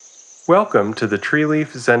Welcome to the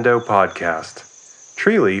Treeleaf Zendo podcast.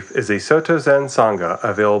 Treeleaf is a Soto Zen Sangha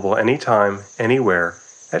available anytime, anywhere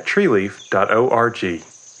at treeleaf.org.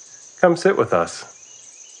 Come sit with us.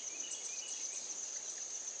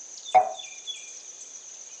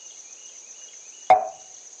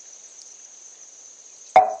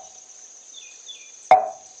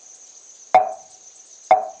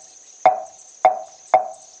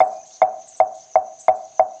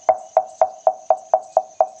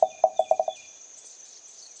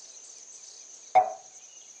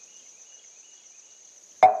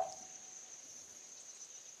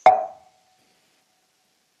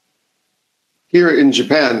 Here in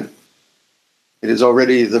Japan, it is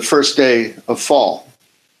already the first day of fall,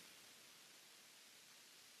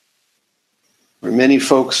 where many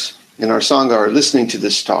folks in our Sangha are listening to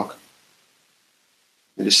this talk.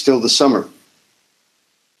 It is still the summer,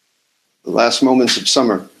 the last moments of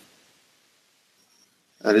summer.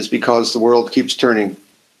 That is because the world keeps turning.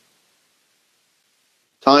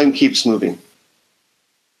 Time keeps moving.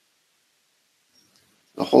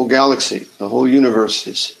 The whole galaxy, the whole universe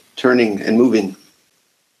is turning and moving,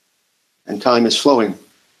 and time is flowing.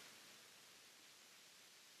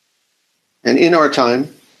 And in our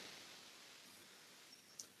time,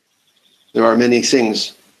 there are many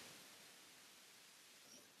things.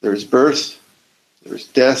 There is birth, there is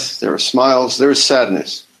death, there are smiles, there is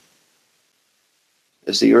sadness,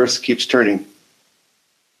 as the earth keeps turning,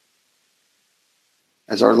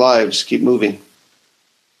 as our lives keep moving.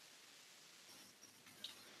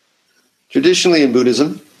 Traditionally in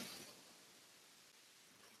Buddhism,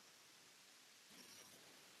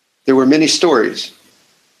 there were many stories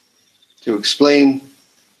to explain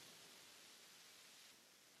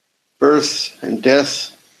birth and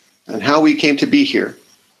death and how we came to be here.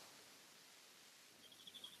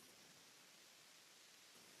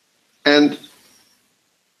 And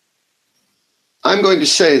I'm going to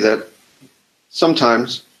say that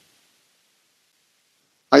sometimes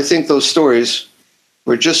I think those stories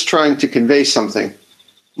were just trying to convey something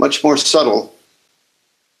much more subtle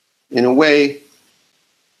in a way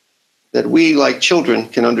that we, like children,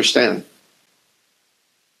 can understand.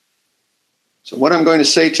 So what I'm going to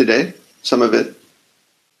say today, some of it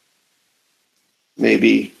may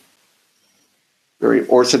be very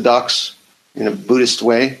orthodox in a Buddhist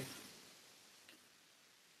way.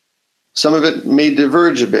 Some of it may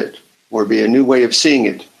diverge a bit or be a new way of seeing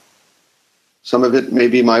it. Some of it may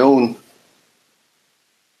be my own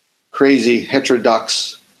crazy,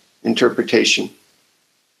 heterodox interpretation.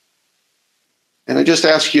 And I just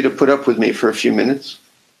ask you to put up with me for a few minutes.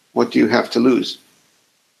 What do you have to lose?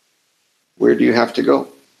 Where do you have to go?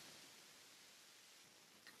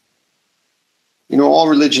 You know, all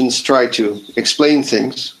religions try to explain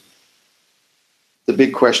things, the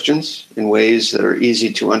big questions, in ways that are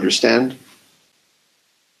easy to understand.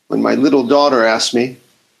 When my little daughter asked me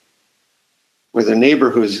where the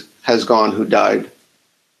neighbor has gone who died,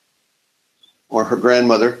 or her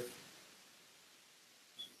grandmother,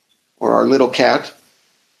 or our little cat,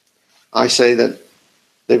 I say that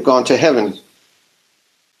they've gone to heaven.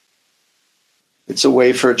 It's a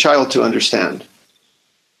way for a child to understand.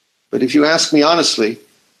 But if you ask me honestly,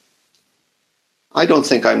 I don't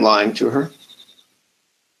think I'm lying to her.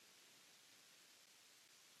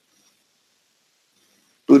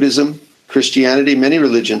 Buddhism, Christianity, many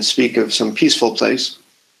religions speak of some peaceful place.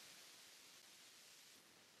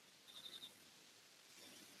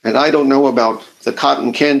 And I don't know about the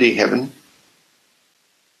cotton candy heaven,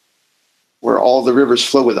 where all the rivers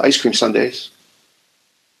flow with ice cream sundaes.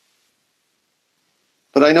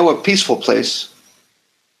 But I know a peaceful place,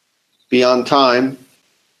 beyond time,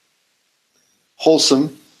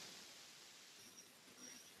 wholesome,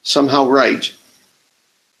 somehow right.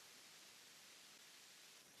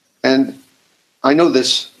 And I know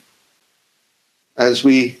this as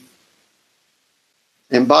we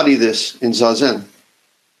embody this in Zazen.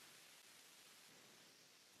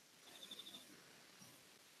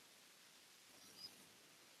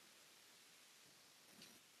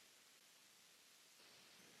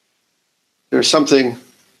 There's something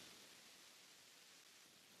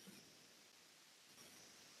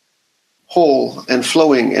whole and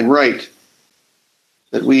flowing and right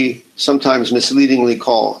that we sometimes misleadingly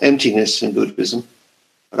call emptiness in Buddhism,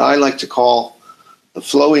 but I like to call the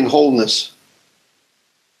flowing wholeness.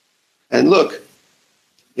 And look,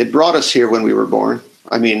 it brought us here when we were born.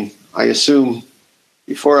 I mean, I assume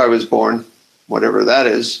before I was born, whatever that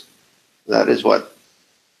is what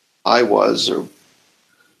I was, or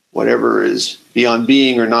whatever is beyond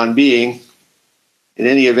being or non-being. In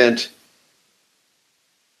any event,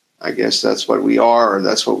 I guess that's what we are, or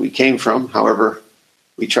that's what we came from. However,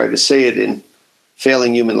 We try to say it in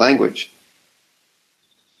failing human language.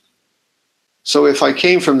 So if I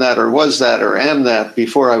came from that or was that or am that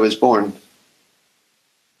before I was born,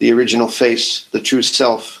 the original face, the true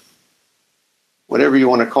self, whatever you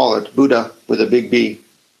want to call it, Buddha with a big B.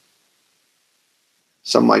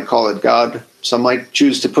 Some might call it God. Some might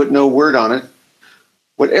choose to put no word on it.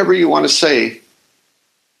 Whatever you want to say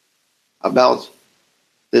about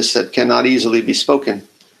this that cannot easily be spoken,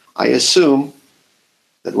 I assume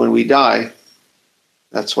that when we die,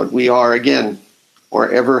 that's what we are again,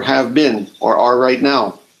 or ever have been, or are right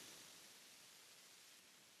now.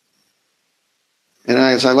 And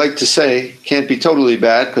as I like to say, can't be totally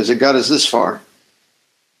bad because it got us this far.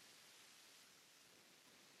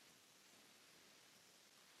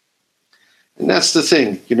 And that's the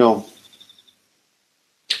thing,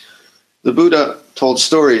 the Buddha told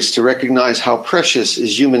stories to recognize how precious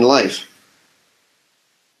is human life,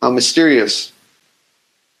 how mysterious,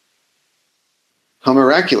 how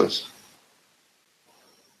miraculous,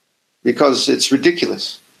 because it's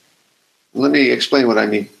ridiculous. Let me explain what I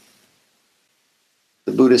mean.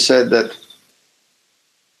 The Buddha said that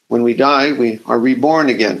when we die, we are reborn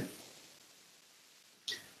again.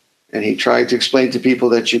 And he tried to explain to people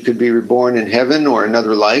that you could be reborn in heaven or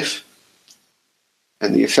another life,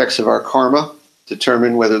 and the effects of our karma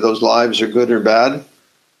determine whether those lives are good or bad.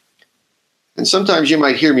 And sometimes you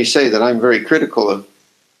might hear me say that I'm very critical of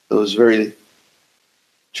those very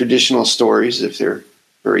traditional stories if they're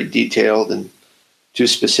very detailed and too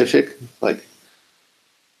specific. Like,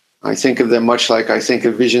 I think of them much like I think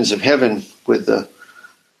of visions of heaven with the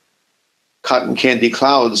cotton candy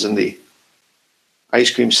clouds and the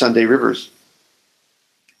ice cream sundae rivers.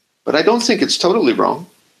 But I don't think it's totally wrong.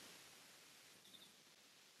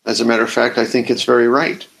 As a matter of fact, I think it's very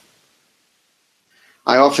right.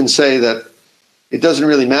 I often say that it doesn't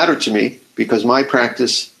really matter to me because my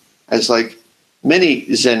practice, as like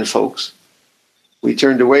many Zen folks, we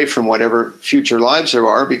turned away from whatever future lives there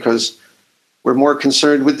are because we're more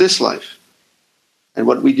concerned with this life and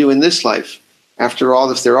what we do in this life. After all,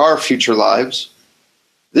 if there are future lives,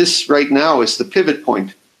 this right now is the pivot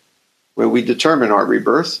point where we determine our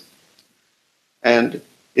rebirth. And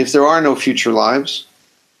if there are no future lives,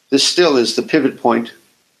 this still is the pivot point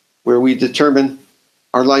where we determine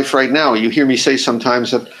our life right now. You hear me say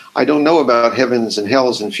sometimes that I don't know about heavens and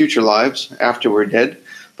hells and future lives after we're dead,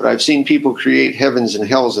 but I've seen people create heavens and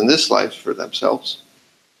hells in this life for themselves.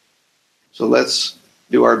 So let's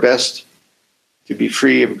do our best to be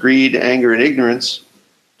free of greed, anger, and ignorance,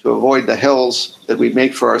 to avoid the hells that we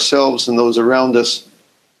make for ourselves and those around us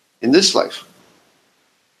in this life.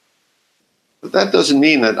 But that doesn't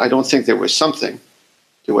mean that I don't think there was something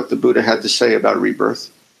to what the Buddha had to say about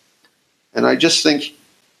rebirth. And I just think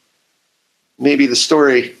maybe the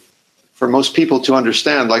story for most people to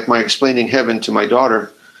understand, like my explaining heaven to my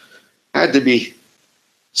daughter, had to be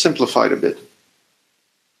simplified a bit.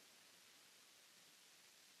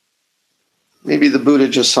 Maybe the Buddha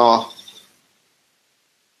just saw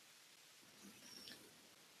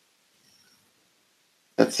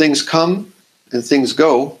that things come and things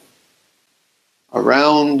go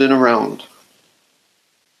around and around.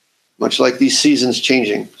 Much like these seasons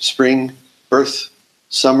changing, spring, birth,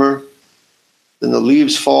 summer, then the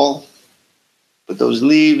leaves fall, but those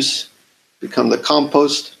leaves become the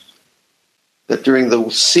compost that during the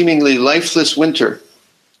seemingly lifeless winter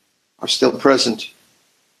are still present,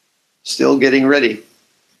 still getting ready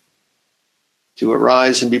to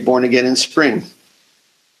arise and be born again in spring.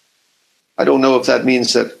 I don't know if that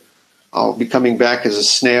means that I'll be coming back as a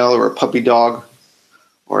snail or a puppy dog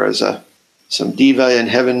or as some diva in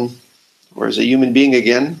heaven or as a human being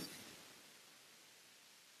again.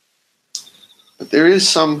 But there is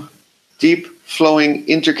some deep flowing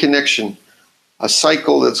interconnection, a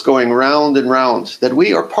cycle that's going round and round that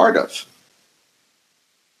we are part of.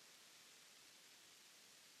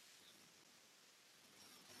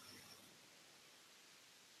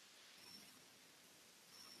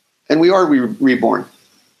 And we are reborn.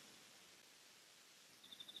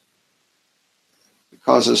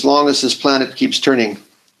 Because as long as this planet keeps turning,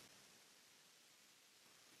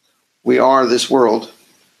 we are this world.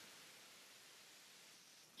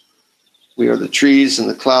 We are the trees and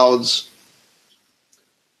the clouds.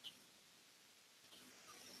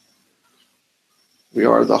 We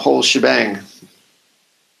are the whole shebang,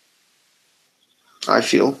 I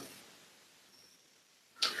feel.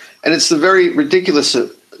 And it's the very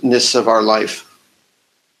ridiculousness of our life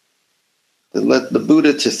that led the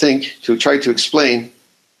Buddha to try to explain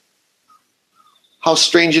how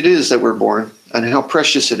strange it is that we're born and how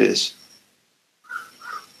precious it is.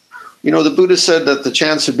 The Buddha said that the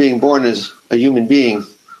chance of being born is a human being.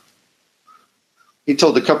 He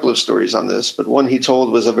told a couple of stories on this, but one he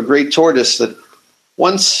told was of a great tortoise that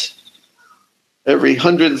once every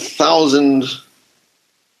 100,000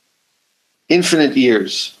 infinite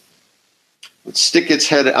years would stick its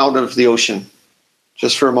head out of the ocean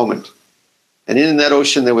just for a moment. And in that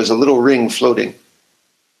ocean, there was a little ring floating.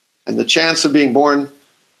 And the chance of being born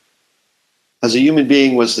as a human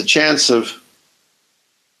being was the chance of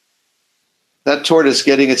that tortoise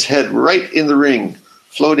getting its head right in the ring,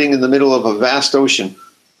 floating in the middle of a vast ocean.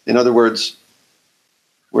 In other words,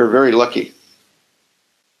 we're very lucky.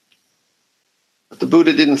 But the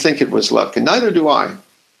Buddha didn't think it was luck, and neither do I,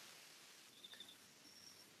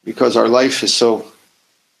 because our life is so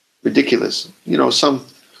ridiculous. You know, some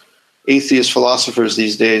atheist philosophers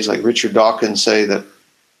these days, like Richard Dawkins, say that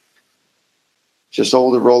just the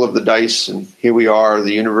roll of the dice, and here we are,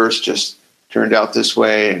 the universe just turned out this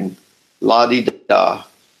way, and la-di-da.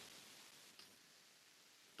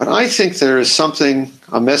 But I think there is something,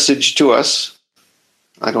 a message to us.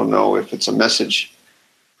 I don't know if it's a message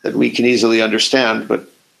that we can easily understand, but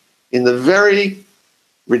in the very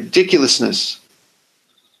ridiculousness,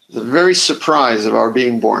 the very surprise of our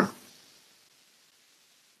being born,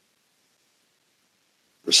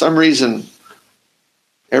 for some reason,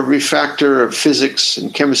 every factor of physics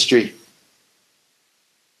and chemistry,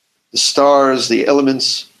 the stars, the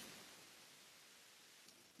elements,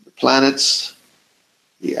 the planets,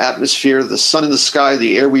 the atmosphere, the sun in the sky,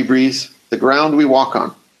 the air we breathe, the ground we walk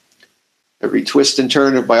on, every twist and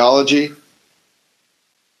turn of biology,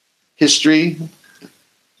 history,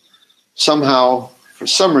 somehow, for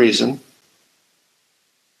some reason,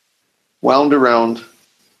 wound around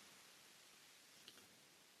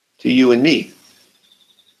to you and me.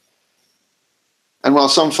 And while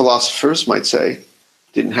some philosophers might say,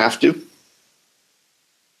 didn't have to,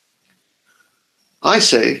 I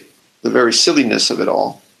say the very silliness of it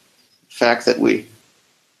all, the fact that we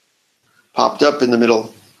popped up in the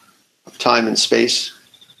middle of time and space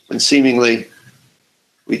when seemingly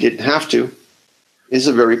we didn't have to, is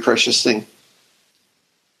a very precious thing.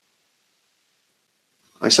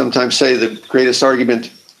 I sometimes say the greatest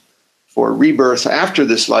argument for rebirth after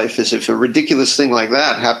this life is if a ridiculous thing like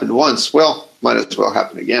that happened once, well, might as well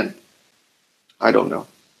happen again. I don't know.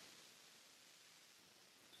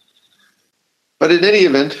 But in any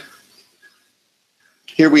event,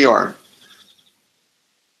 here we are.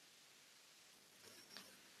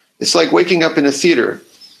 It's like waking up in a theater.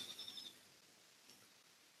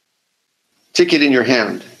 Ticket in your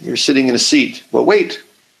hand. You're sitting in a seat. Well, wait.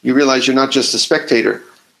 You realize you're not just a spectator.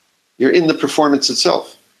 You're in the performance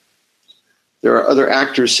itself. There are other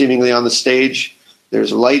actors seemingly on the stage.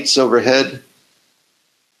 There's lights overhead.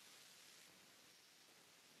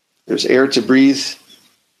 There's air to breathe.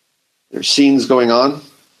 There's scenes going on.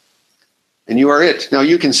 And you are it. Now,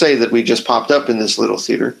 you can say that we just popped up in this little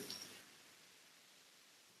theater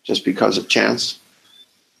just because of chance.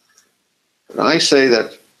 But I say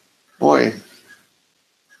that, boy,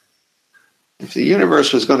 if the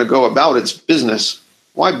universe was going to go about its business,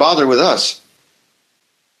 why bother with us?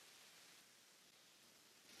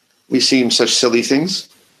 We seem such silly things.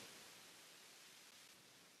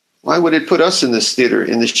 Why would it put us in this theater,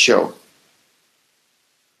 in this show,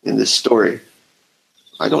 in this story?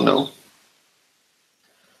 I don't know.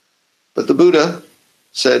 But the Buddha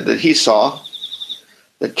said that he saw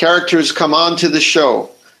that characters come on to the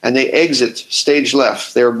show and they exit stage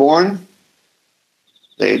left. They're born,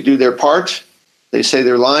 they do their part, they say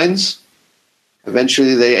their lines,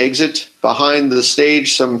 eventually they exit behind the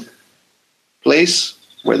stage some place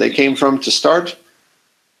where they came from to start,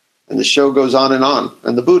 and the show goes on.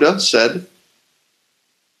 And the Buddha said,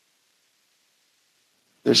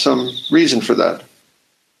 there's some reason for that.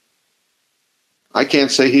 I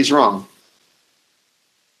can't say he's wrong.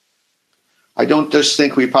 I don't just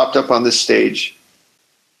think we popped up on this stage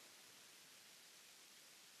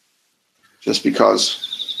just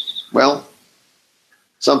because, well,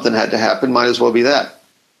 something had to happen, might as well be that.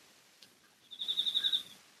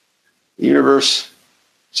 The universe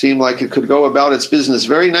seemed like it could go about its business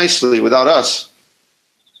very nicely without us.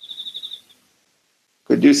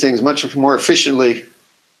 Could do things much more efficiently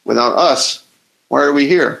without us. Why are we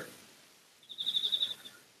here?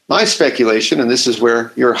 My speculation, and this is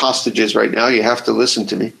where you're hostages right now, you have to listen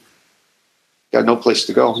to me. Got no place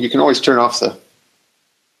to go. You can always turn off the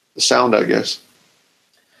sound, I guess.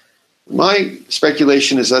 My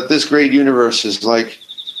speculation is that this great universe is like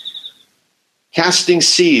casting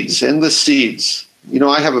seeds, endless seeds. You know,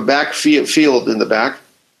 I have a back field in the back.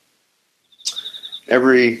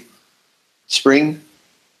 Every spring,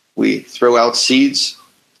 we throw out seeds.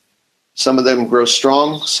 Some of them grow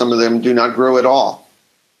strong, some of them do not grow at all.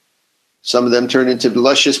 Some of them turn into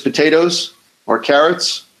luscious potatoes or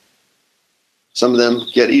carrots. Some of them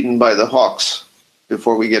get eaten by the hawks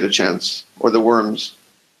before we get a chance, or the worms.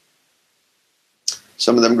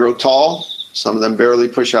 Some of them grow tall, some of them barely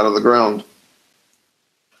push out of the ground.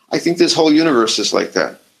 I think this whole universe is like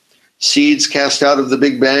that. Seeds cast out of the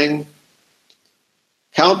Big Bang,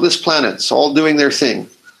 countless planets all doing their thing.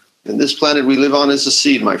 And this planet we live on is a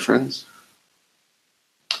seed, my friends.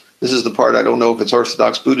 This is the part I don't know if it's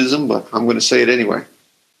Orthodox Buddhism, but I'm going to say it anyway.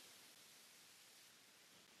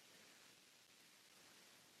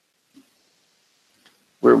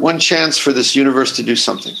 We're one chance for this universe to do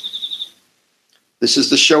something. This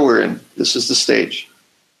is the show we're in. This is the stage.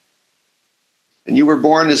 And you were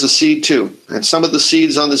born as a seed too. And some of the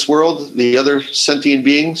seeds on this world, the other sentient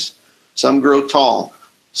beings, some grow tall,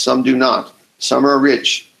 some do not. Some are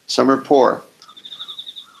rich, some are poor.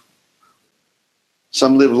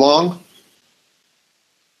 Some live long,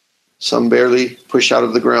 some barely push out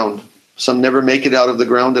of the ground. Some never make it out of the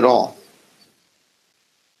ground at all.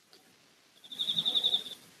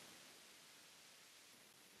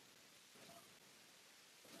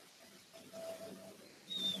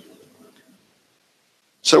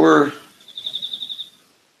 So we're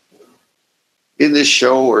in this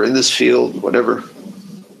show or in this field, whatever.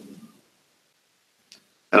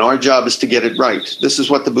 And our job is to get it right. This is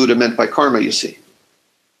what the Buddha meant by karma, you see.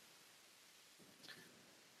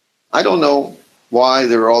 I don't know why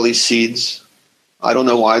there are all these seeds. I don't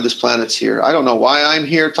know why this planet's here. I don't know why I'm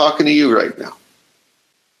here talking to you right now.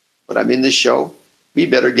 But I'm in this show. We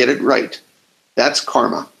better get it right. That's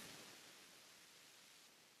karma.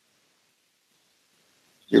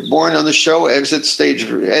 You're born on the show, enter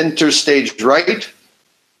stage right,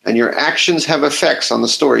 and your actions have effects on the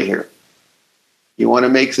story here. You want to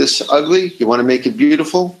make this ugly? You want to make it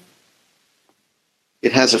beautiful?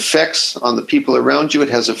 It has effects on the people around you. It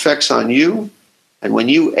has effects on you. And when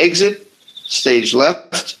you exit stage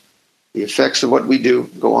left, the effects of what we do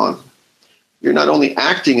go on. You're not only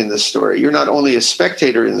acting in this story. You're not only a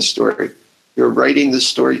spectator in the story. You're writing the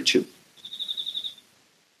story too.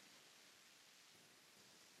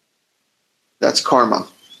 That's karma.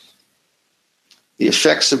 The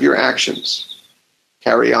effects of your actions.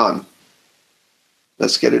 Carry on.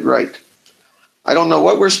 Let's get it right. I don't know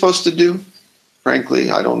what we're supposed to do.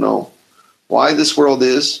 Frankly, I don't know why this world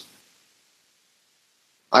is.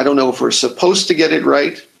 I don't know if we're supposed to get it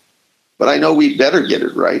right, but I know we better get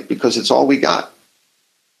it right because it's all we got.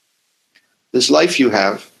 This life you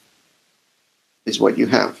have is what you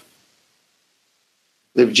have.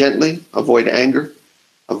 Live gently, avoid anger,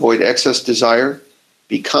 avoid excess desire,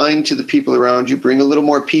 be kind to the people around you, bring a little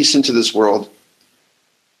more peace into this world.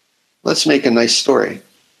 Let's make a nice story.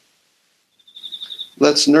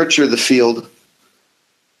 Let's nurture the field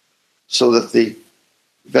so that the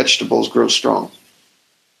vegetables grow strong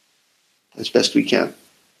as best we can.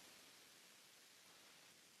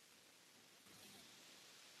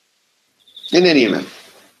 In any event,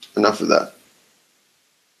 enough of that.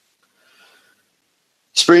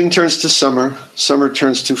 Spring turns to summer, summer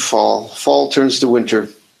turns to fall, fall turns to winter,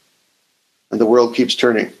 and the world keeps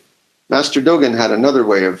turning. Master Dogen had another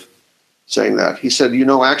way of saying that. He said,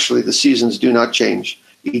 actually the seasons do not change.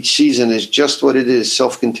 Each season is just what it is,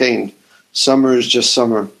 self-contained. Summer is just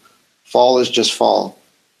summer. Fall is just fall.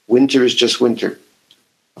 Winter is just winter.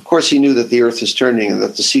 Of course, he knew that the earth is turning and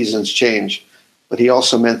that the seasons change. But he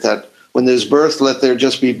also meant that when there's birth, let there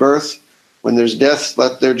just be birth. When there's death,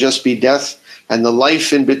 let there just be death. And the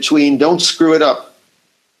life in between, don't screw it up.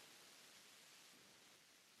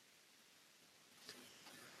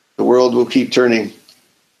 The world will keep turning.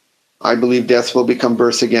 I believe death will become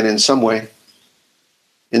birth again in some way.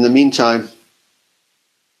 In the meantime,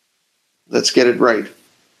 let's get it right.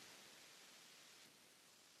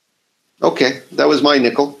 Okay, that was my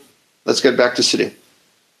nickel. Let's get back to sitting.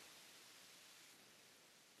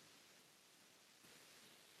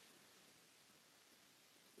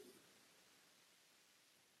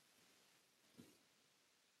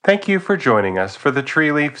 Thank you for joining us for the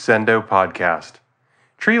Tree Leaf Zendo podcast.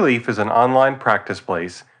 Tree Leaf is an online practice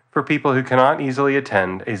place for people who cannot easily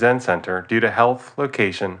attend a Zen center due to health,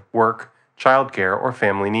 location, work, childcare, or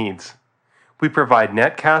family needs. We provide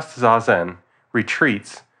netcast zazen,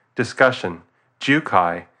 retreats, discussion,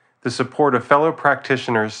 jukai, the support of fellow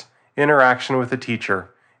practitioners, interaction with a teacher,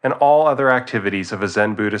 and all other activities of a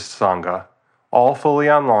Zen Buddhist Sangha, all fully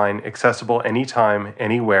online, accessible anytime,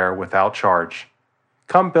 anywhere, without charge.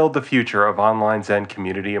 Come build the future of online Zen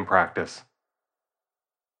community and practice.